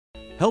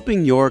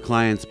Helping your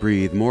clients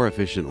breathe more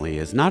efficiently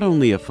is not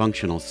only a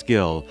functional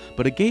skill,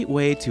 but a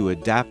gateway to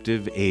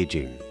adaptive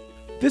aging.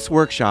 This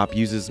workshop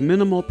uses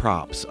minimal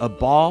props, a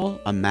ball,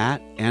 a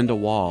mat, and a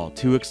wall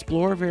to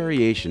explore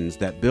variations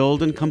that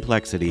build in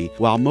complexity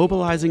while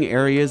mobilizing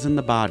areas in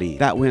the body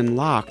that, when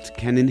locked,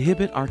 can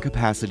inhibit our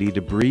capacity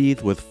to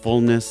breathe with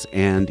fullness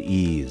and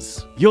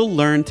ease. You'll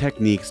learn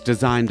techniques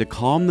designed to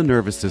calm the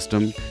nervous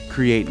system,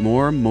 create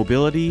more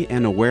mobility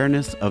and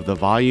awareness of the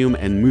volume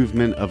and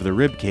movement of the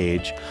rib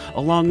cage,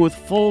 along with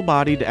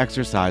full-bodied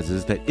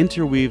exercises that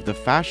interweave the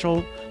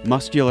fascial,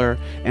 muscular,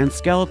 and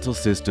skeletal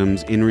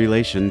systems in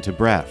relation to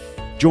breath.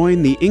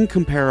 Join the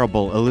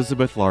incomparable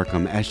Elizabeth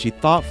Larkam as she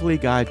thoughtfully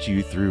guides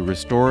you through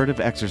restorative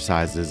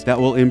exercises that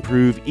will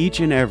improve each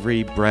and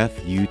every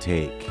breath you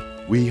take.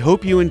 We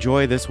hope you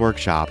enjoy this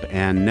workshop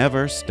and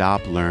never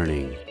stop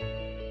learning.